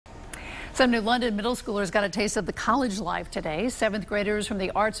Some New London middle schoolers got a taste of the college life today. Seventh graders from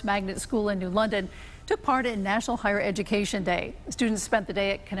the Arts Magnet School in New London took part in National Higher Education Day. Students spent the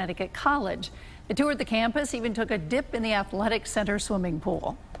day at Connecticut College. They toured the campus, even took a dip in the athletic center swimming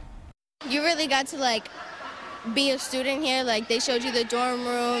pool. You really got to be a student here. They showed you the dorm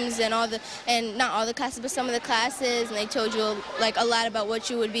rooms and not all the classes, but some of the classes, and they told you a lot about what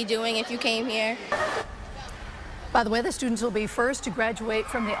you would be doing if you came here. By the way, the students will be first to graduate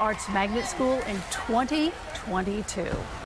from the Arts Magnet School in 2022.